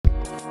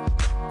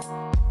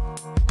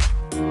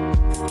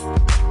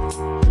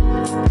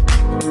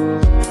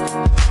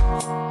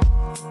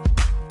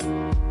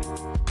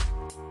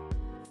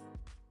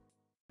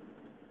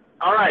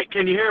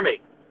Can you hear me?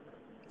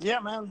 Yeah,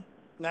 man.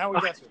 Now we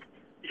got you.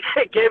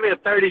 It gave me a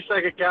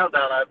 30-second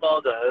countdown. I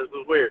apologize. This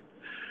was weird.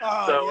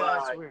 Oh, So, yeah,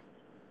 that's weird.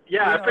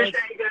 yeah, I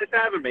appreciate you guys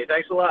having me.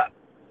 Thanks a lot.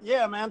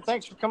 Yeah, man.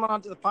 Thanks for coming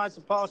on to the Pints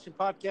and Polishing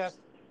podcast.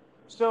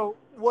 So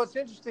what's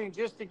interesting,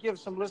 just to give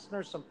some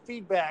listeners some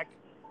feedback,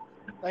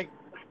 like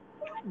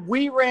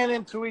we ran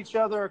into each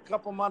other a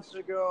couple months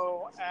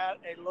ago at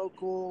a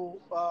local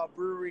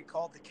brewery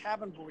called the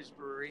Cabin Boys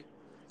Brewery.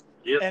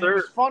 Yes, and sir. It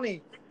was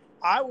funny.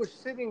 I was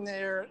sitting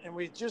there and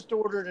we just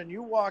ordered and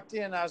you walked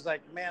in. I was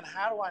like, man,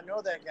 how do I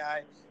know that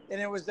guy?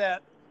 And it was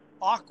that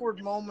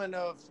awkward moment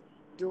of,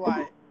 do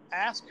I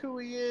ask who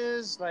he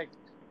is? Like,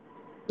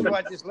 do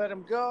I just let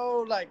him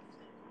go? Like,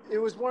 it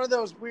was one of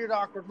those weird,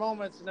 awkward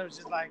moments. And it was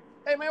just like,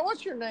 hey, man,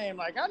 what's your name?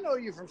 Like, I know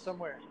you from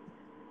somewhere.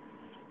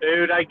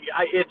 Dude,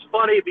 it's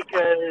funny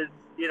because,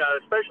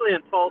 especially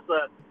in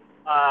Tulsa,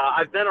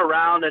 I've been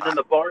around and in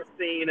the bar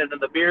scene and in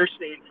the beer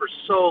scene for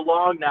so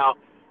long now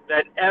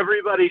that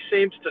everybody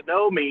seems to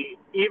know me,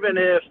 even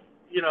if,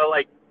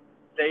 like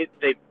they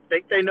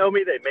think they know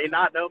me, they may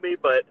not know me,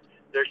 but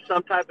there's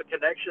some type of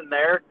connection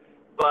there.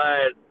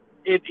 But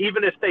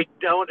even if they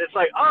don't, it's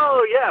like,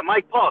 oh yeah,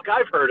 Mike Polk,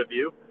 I've heard of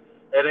you.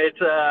 And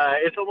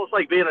it's almost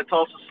like being a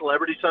Tulsa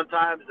celebrity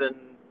sometimes, and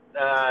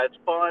it's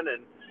fun,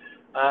 and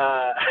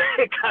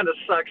it kind of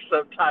sucks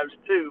sometimes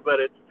too, but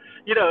it's,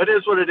 it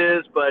is what it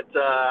is. But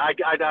I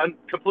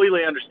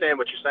completely understand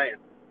what you're saying.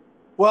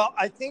 Well,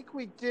 I think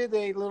we did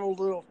a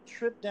little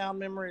trip down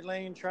memory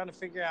lane trying to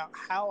figure out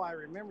how I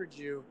remembered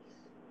you,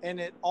 and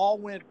it all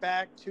went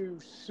back to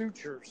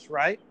Sutures,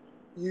 right?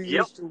 You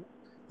Yep.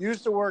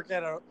 used to work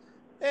at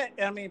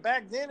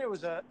back then it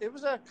was a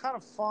kind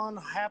of fun,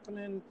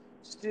 happening,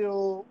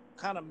 still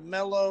kind of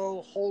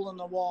mellow, hole in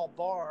the wall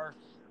bar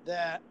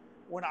that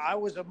when I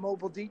was a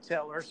mobile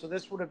detailer, so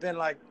this would have been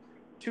like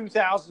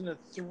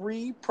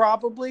 2003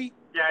 probably.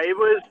 Yeah, it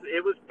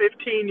was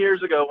 15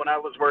 years ago when I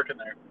was working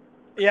there.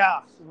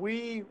 Yeah,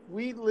 we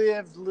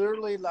lived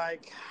literally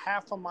like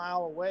half a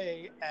mile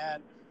away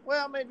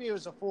maybe it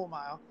was a full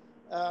mile.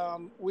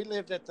 We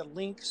lived at the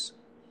Links.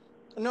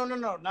 No,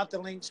 not the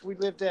Links. We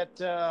lived at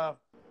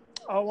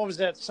what was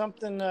that?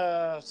 Something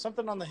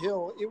on the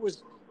hill. It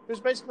was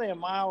basically a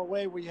mile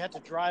away where you had to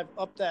drive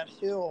up that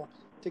hill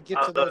to get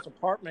to those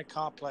apartment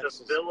complexes.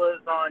 The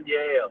villas on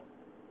Yale.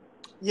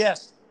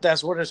 Yes,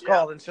 that's what it's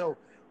called. And so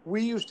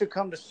we used to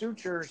come to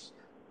Sutures,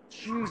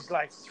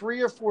 like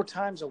 3 or 4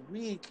 times a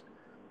week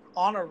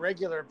on a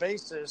regular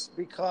basis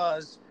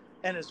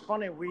and it's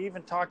funny, we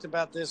even talked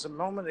about this a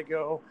moment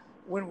ago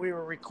when we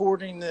were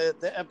recording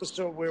the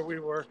episode where we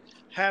were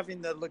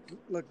having the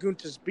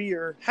Laguntas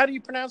beer. How do you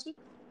pronounce it?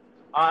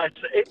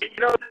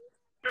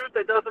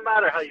 It doesn't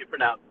matter how you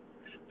pronounce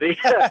it. The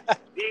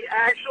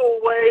actual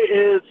way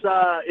is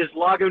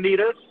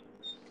Lagunitas,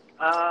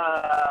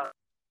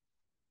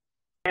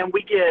 and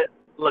we get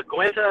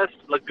Laguntas,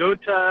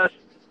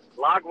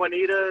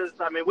 Lagunitas.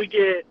 I mean, we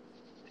get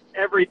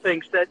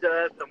everything said to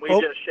us, and we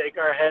just shake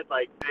our head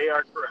like they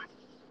are correct.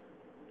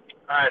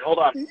 All right, hold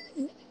on.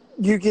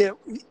 You get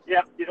you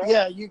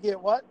get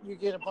what? You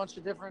get a bunch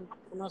of different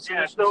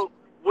pronunciations. Yeah, so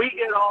we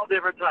get all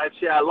different types.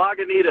 Yeah,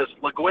 Lagunitas,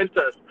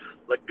 Laguntas.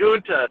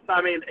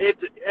 I mean,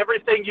 it's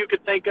everything you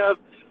could think of,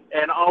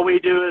 and all we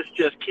do is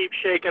just keep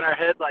shaking our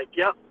head like,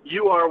 yep,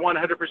 you are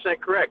 100%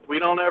 correct. We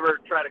don't ever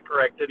try to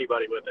correct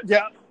anybody with it.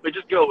 Yeah, we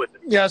just go with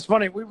it. Yeah, it's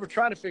funny. We were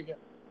trying to figure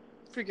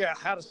out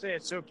how to say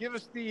it. So give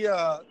us the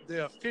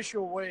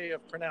official way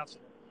of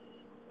pronouncing it.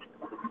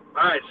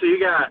 All right, so you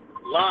got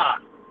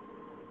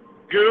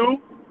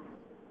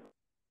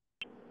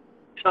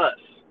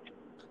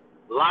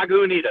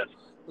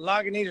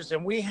Lagunitas,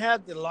 and we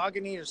had the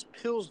Lagunitas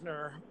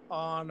Pilsner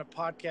on a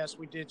podcast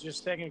we did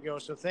just a second ago.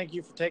 So thank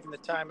you for taking the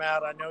time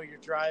out. I know you're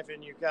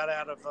driving. You got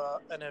out of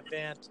an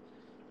event,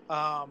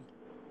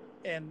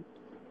 and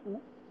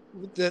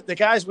the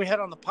guys we had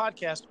on the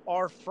podcast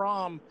are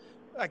from,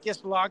 I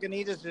guess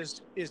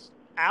Lagunitas is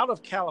out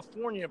of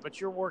California,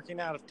 but you're working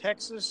out of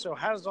Texas. So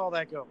how does all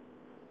that go?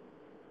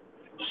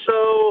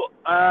 So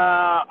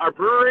our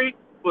brewery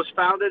was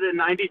founded in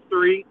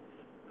 '93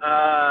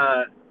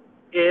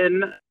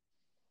 in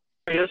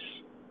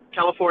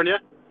California.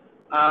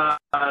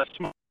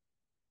 Small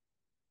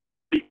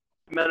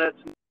minutes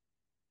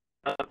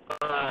of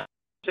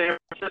San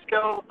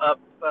Francisco, up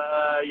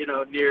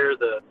near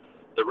the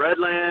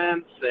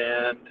Redlands,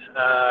 and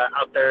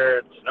out there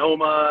in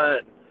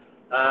Sonoma,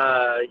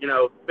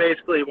 and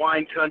basically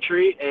wine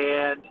country.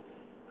 And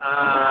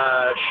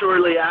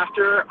shortly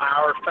after,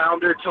 our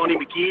founder Tony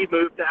McGee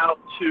moved out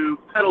to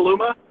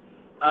Petaluma.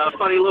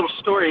 Funny little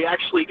story. He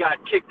actually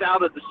got kicked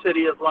out of the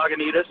city of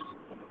Lagunitas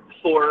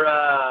for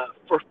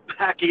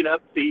backing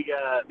up the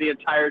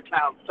entire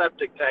town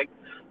septic tank.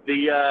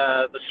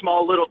 The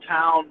small little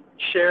town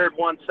shared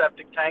one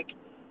septic tank.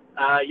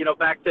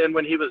 Back then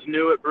when he was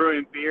new at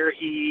brewing beer,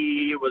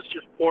 he was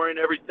just pouring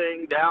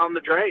everything down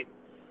the drain,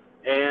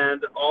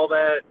 and all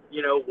that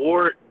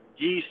wort,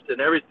 yeast, and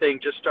everything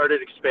just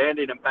started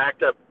expanding and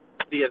backed up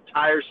the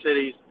entire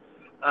city's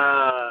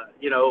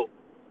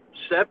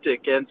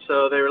septic. And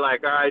so they were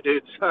like, all right,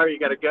 dude, sorry, you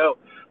got to go.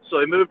 So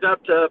I moved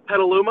up to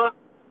Petaluma,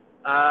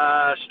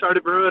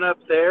 started brewing up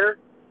there,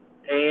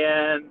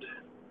 and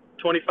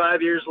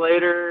 25 years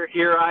later,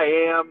 here I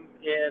am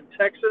in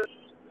Texas.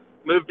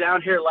 Moved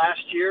down here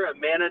last year. I'm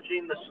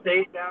managing the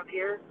state down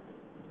here.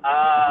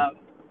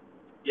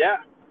 Yeah,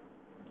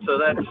 so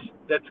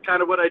that's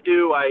kind of what I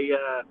do.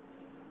 I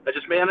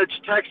just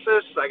manage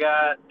Texas. I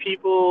got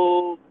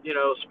people,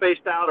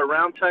 spaced out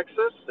around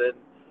Texas, and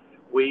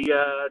we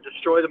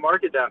destroy the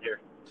market down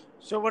here.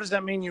 So what does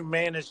that mean? You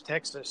manage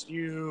Texas?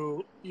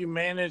 You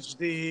manage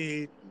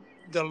the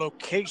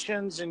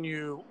locations, and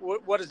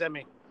what does that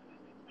mean?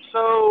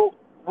 So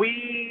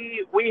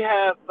we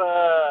have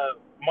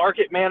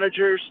market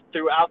managers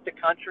throughout the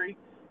country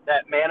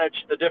that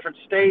manage the different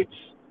states,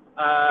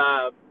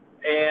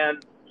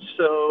 and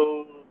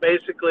so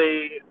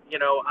basically,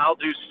 I'll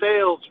do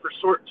sales for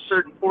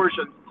certain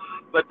portions,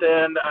 but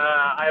then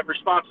I have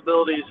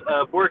responsibilities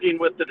of working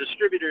with the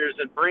distributors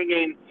and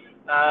bringing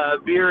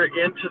beer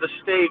into the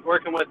state,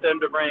 working with them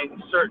to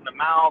bring certain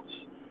amounts,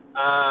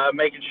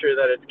 making sure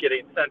that it's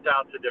getting sent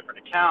out to different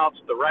accounts,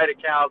 the right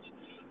accounts,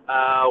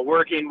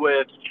 working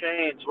with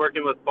chains,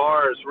 working with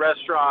bars,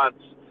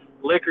 restaurants,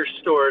 liquor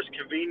stores,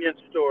 convenience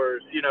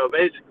stores,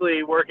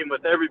 basically working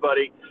with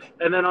everybody.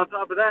 And then on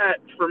top of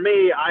that, for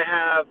me, I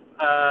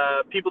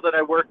have people that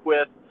I work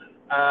with,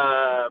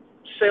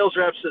 sales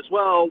reps as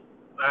well.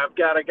 I've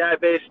got a guy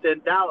based in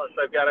Dallas.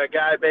 I've got a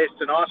guy based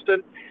in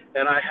Austin.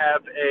 And I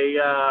have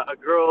a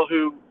girl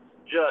who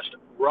just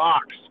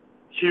rocks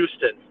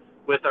Houston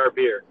with our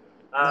beer.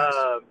 Nice.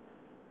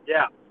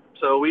 Yeah.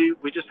 So we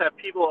just have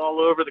people all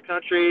over the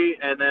country.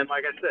 And then,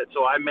 like I said,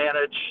 so I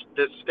manage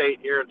this state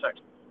here in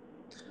Texas.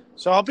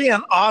 So I'll be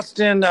in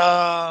Austin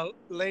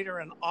later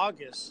in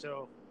August.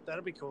 So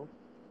that'll be cool.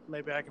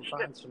 Maybe I can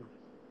find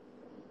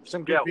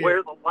some good beer.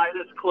 Wear the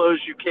lightest clothes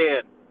you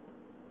can.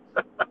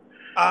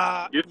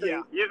 You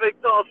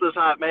think Tulsa's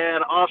hot,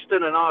 man.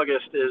 Austin in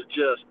August is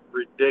just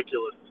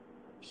ridiculous.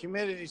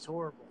 Humidity's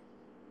horrible.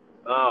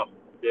 Oh,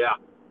 yeah.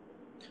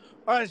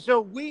 All right,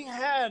 so we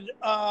had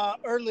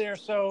earlier,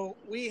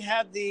 we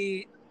had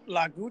the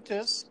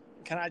Lagunitas.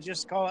 Can I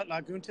just call it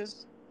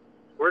Lagunitas?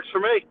 Works for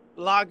me.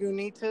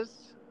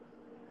 Lagunitas.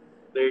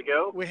 There you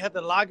go. We had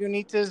the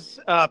Lagunitas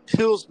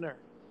Pilsner.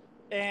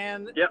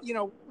 And, yep.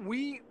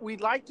 We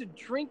like to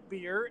drink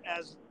beer,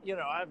 as,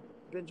 I've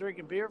been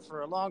drinking beer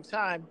for a long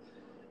time.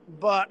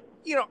 But,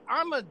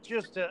 I'm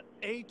just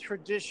a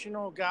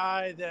traditional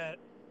guy that,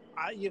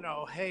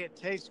 hey, it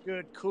tastes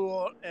good,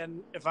 cool,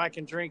 and if I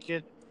can drink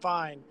it,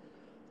 fine.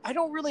 I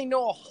don't really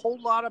know a whole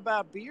lot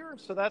about beer,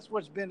 so that's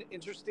what's been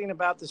interesting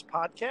about this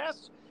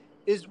podcast,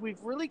 is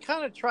we've really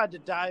kind of tried to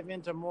dive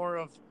into more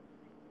of,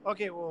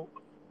 okay, well,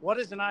 what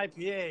is an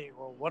IPA?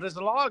 Well, what is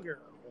a lager?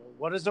 Well,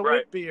 what is a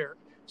wheat beer?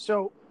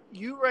 So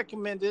you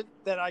recommended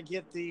that I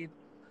get the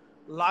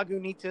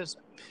Lagunitas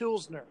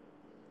Pilsner.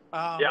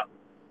 Yeah.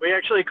 We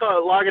actually call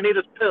it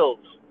Lagunitas Pils,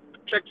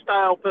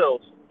 Czech-style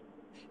Pils.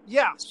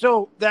 Yeah,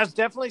 so that's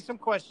definitely some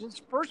questions.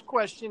 First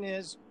question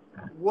is,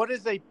 what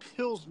is a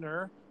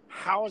Pilsner?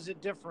 How is it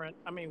different?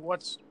 I mean,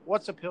 what's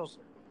a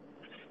Pilsner?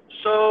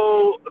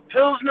 So a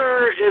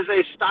Pilsner is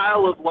a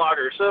style of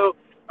lager. So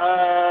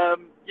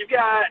you've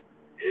got,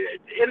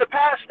 in the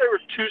past, there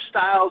was two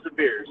styles of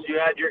beers. You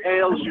had your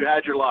ales, you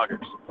had your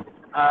lagers.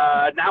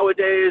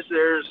 Nowadays,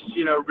 there's,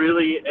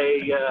 really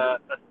a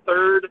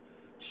third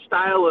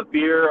style of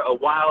beer, a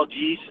wild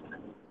yeast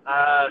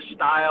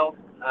style,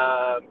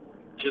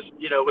 just,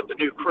 with the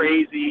new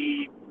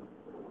crazy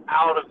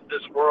out of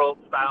this world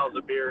styles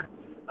of beer.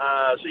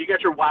 So you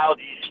got your wild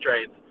yeast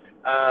strains,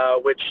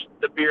 which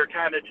the beer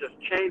kind of just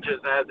changes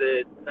as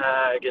it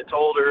gets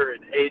older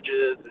and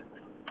ages.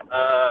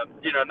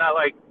 And, not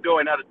like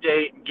going out of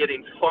date and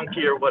getting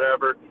funky or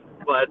whatever,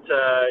 but,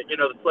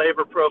 the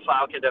flavor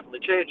profile can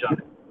definitely change on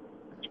it.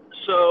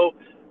 So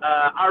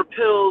our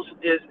Pils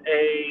is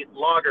a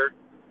lager.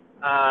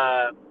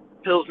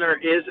 Pilsner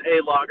is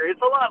a lager.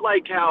 It's a lot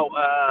like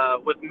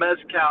how with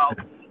mezcal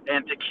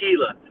and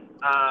tequila,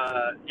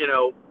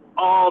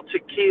 all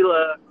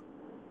tequila,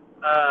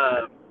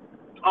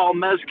 all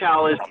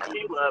mezcal is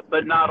tequila,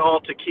 but not all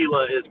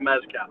tequila is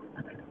mezcal.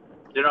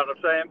 You know what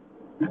I'm saying?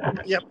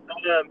 Yep.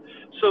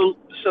 So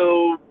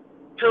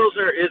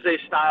Pilsner is a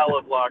style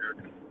of lager.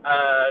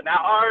 Now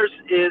ours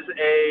is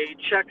a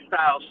Czech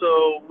style,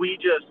 so we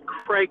just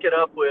crank it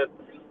up with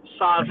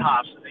Saaz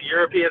hops, the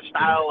European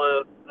style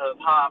of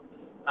hop,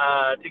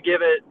 to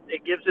give it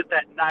gives it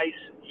that nice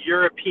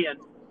European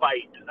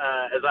bite,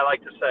 as I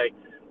like to say,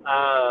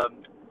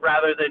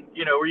 rather than,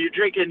 where you're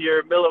drinking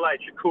your Miller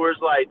Lights, your Coors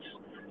Lights,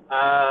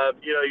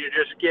 you're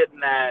just getting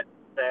that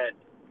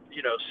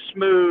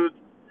smooth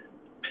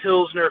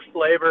Pilsner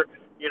flavor.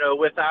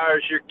 With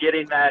ours, you're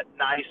getting that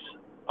nice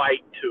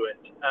bite to it.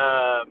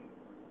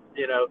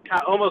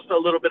 Almost a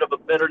little bit of a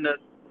bitterness,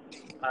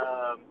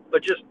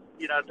 but just,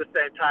 at the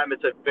same time,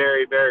 it's a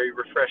very, very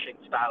refreshing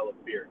style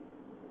of beer.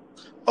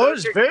 Oh,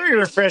 it's very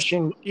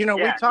refreshing. We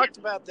talked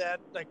about that.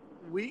 Like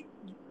we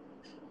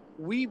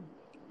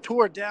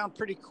tore it down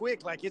pretty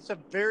quick. Like it's a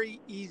very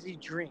easy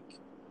drink.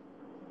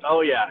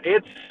 Oh yeah,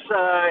 it's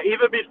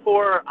even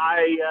before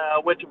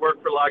I went to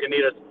work for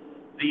Lagunitas,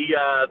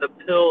 the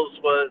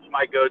Pils was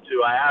my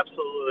go-to. I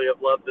absolutely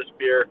have loved this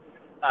beer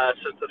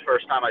since the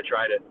first time I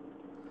tried it.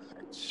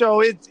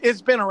 So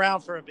it's been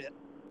around for a bit.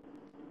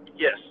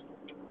 Yes.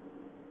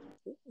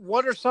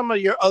 What are some of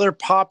your other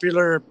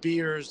popular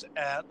beers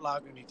at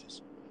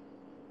Lagunitas?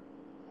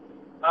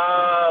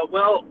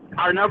 Well,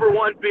 our number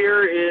one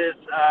beer is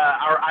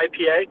our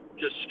IPA,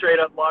 just straight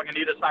up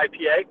Lagunitas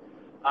IPA.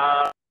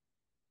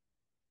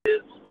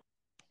 Is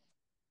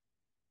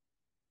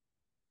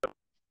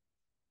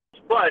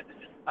but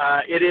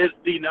it is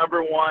the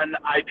number one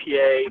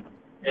IPA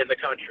in the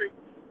country.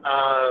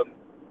 Um,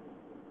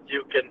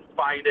 you can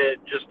find it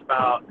just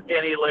about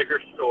any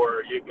liquor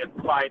store. You can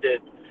find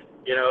it,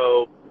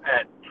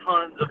 at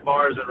tons of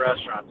bars and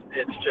restaurants.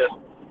 It's just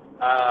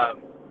a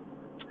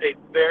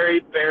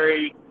very,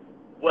 very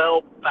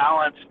well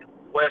balanced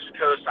West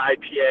Coast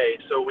IPA.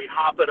 So we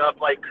hop it up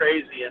like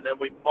crazy, and then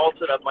we malt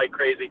it up like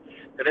crazy,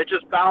 and it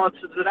just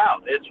balances it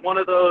out. It's one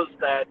of those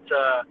that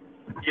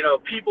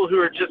people who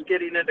are just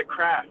getting into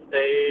craft,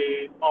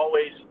 they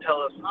always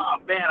tell us, "Oh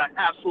man, I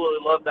absolutely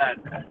love that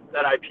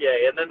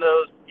IPA." And then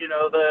those,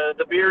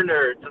 the beer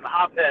nerds and the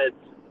hop heads,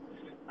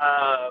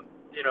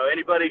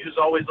 anybody who's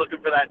always looking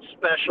for that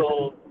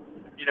special,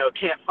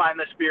 can't find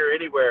this beer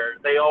anywhere,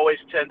 they always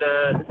tend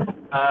to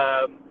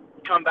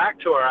come back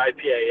to our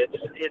IPA.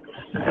 It's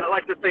I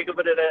like to think of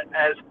it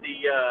as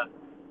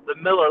the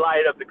Miller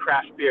Lite of the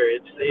craft beer.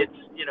 It's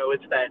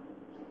that,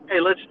 hey,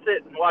 let's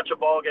sit and watch a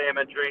ball game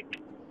and drink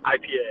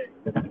IPA.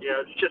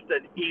 It's just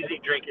an easy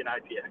drinking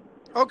IPA.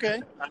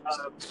 Okay.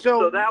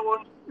 So that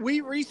one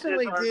we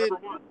recently did.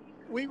 number one.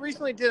 We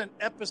recently did an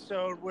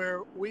episode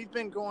where we've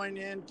been going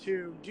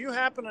into. Do you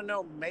happen to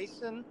know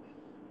Mason,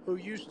 who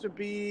used to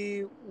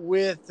be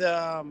with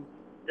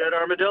Dead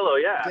Armadillo?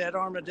 Yeah. Dead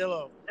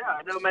Armadillo. Yeah,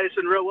 I know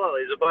Mason real well.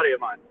 He's a buddy of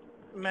mine.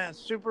 Man,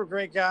 super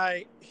great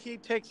guy. He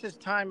takes his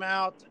time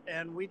out,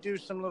 and we do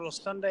some little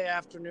Sunday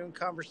afternoon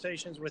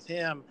conversations with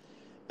him.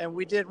 And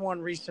we did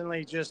one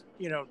recently, just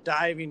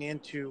diving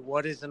into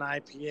what is an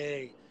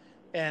IPA.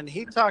 And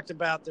he talked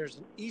about there's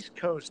an East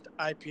Coast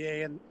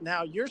IPA, and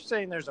now you're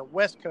saying there's a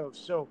West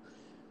Coast. So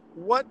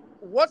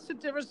what's the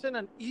difference in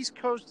an East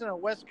Coast and a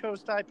West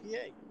Coast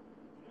IPA?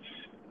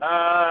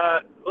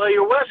 Well,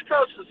 your West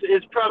Coast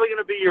is probably going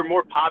to be your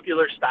more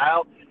popular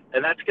style,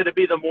 and that's going to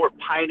be the more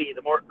piney,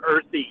 the more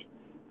earthy,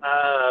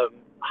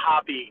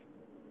 hoppy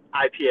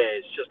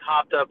IPAs, just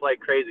hopped up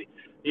like crazy.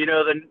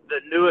 The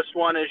newest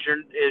one is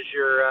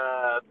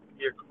your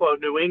quote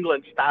New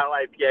England style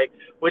IPA,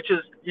 which is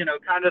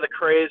kind of the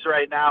craze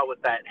right now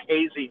with that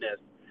haziness.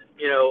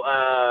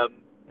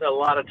 A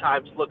lot of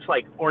times looks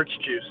like orange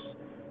juice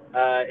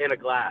in a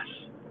glass.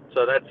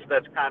 So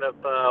that's kind of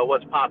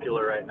what's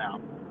popular right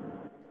now.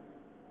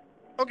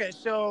 Okay,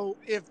 so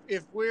if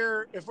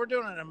we're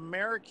doing an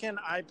American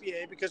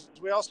IPA, because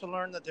we also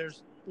learned that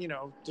there's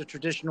the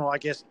traditional, I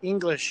guess,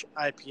 English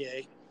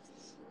IPA.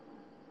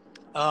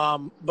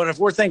 But if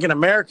we're thinking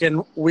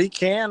American, we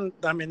can.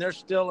 I mean, there's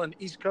still an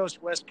East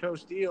Coast, West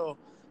Coast deal.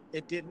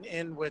 It didn't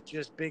end with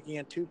just Biggie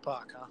and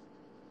Tupac, huh?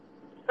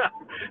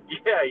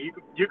 Yeah, you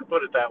could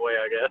put it that way,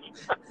 I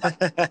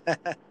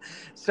guess.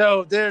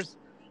 So there's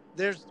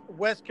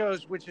West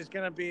Coast, which is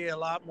going to be a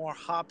lot more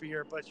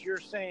hoppier. But you're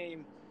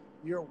saying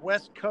your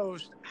West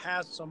Coast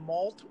has some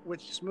malt,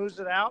 which smooths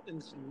it out,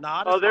 and it's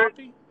not as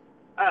hoppy?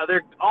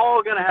 They're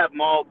all going to have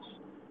malts.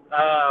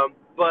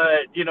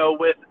 But,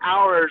 with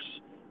ours,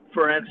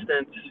 for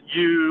instance,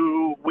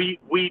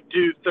 we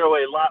do throw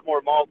a lot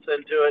more malts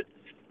into it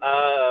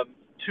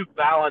to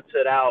balance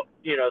it out,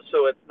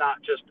 so it's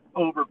not just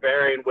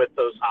overbearing with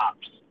those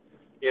hops.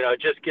 It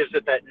just gives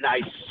it that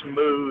nice,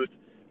 smooth,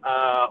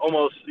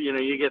 almost,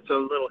 you get a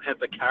little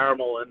hint of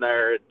caramel in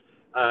there.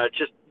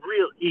 Just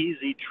real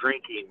easy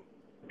drinking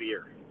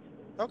beer.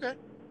 Okay.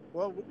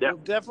 Well, We'll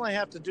definitely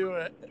have to do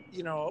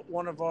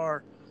one of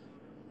our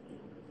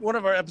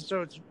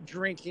episodes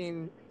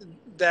drinking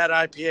that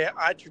IPA.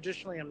 I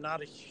traditionally am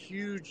not a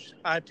huge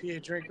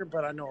IPA drinker,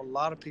 but I know a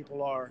lot of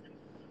people are.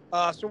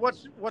 So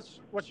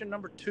what's your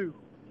number two?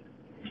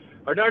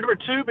 Our number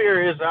two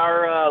beer is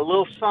our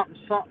Little Something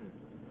Something.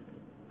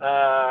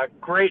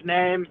 Great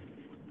name,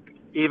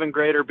 even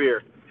greater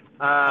beer.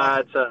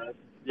 It's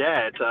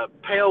a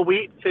pale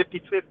wheat,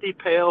 50-50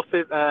 pale,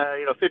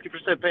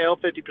 50% pale,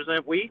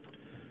 50% wheat.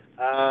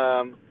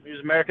 Use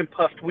American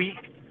puffed wheat,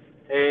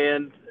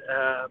 and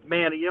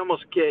man,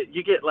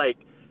 you get like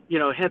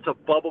hints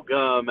of bubble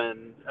gum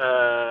and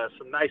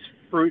some nice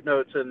fruit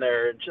notes in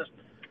there, and just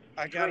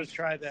I gotta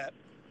try that.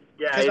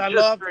 Yeah, because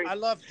I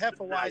love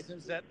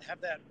Hefeweizens that have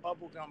that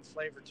bubblegum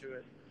flavor to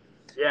it.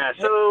 Yeah,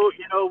 so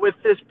with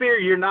this beer,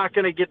 you're not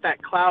going to get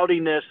that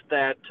cloudiness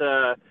that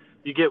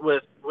you get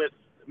with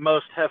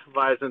most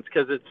Hefeweizens,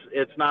 because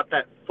it's not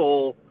that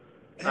full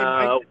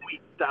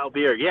wheat style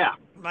beer. Yeah,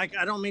 Mike,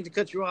 I don't mean to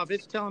cut you off.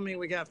 It's telling me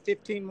we got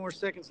 15 more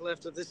seconds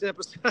left of this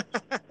episode.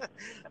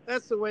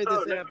 That's the way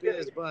this app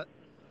is. But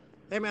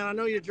hey, man, I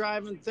know you're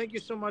driving. Thank you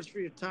so much for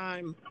your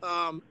time.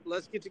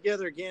 Let's get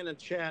together again and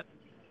chat.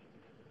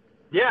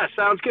 Yeah,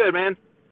 sounds good, man.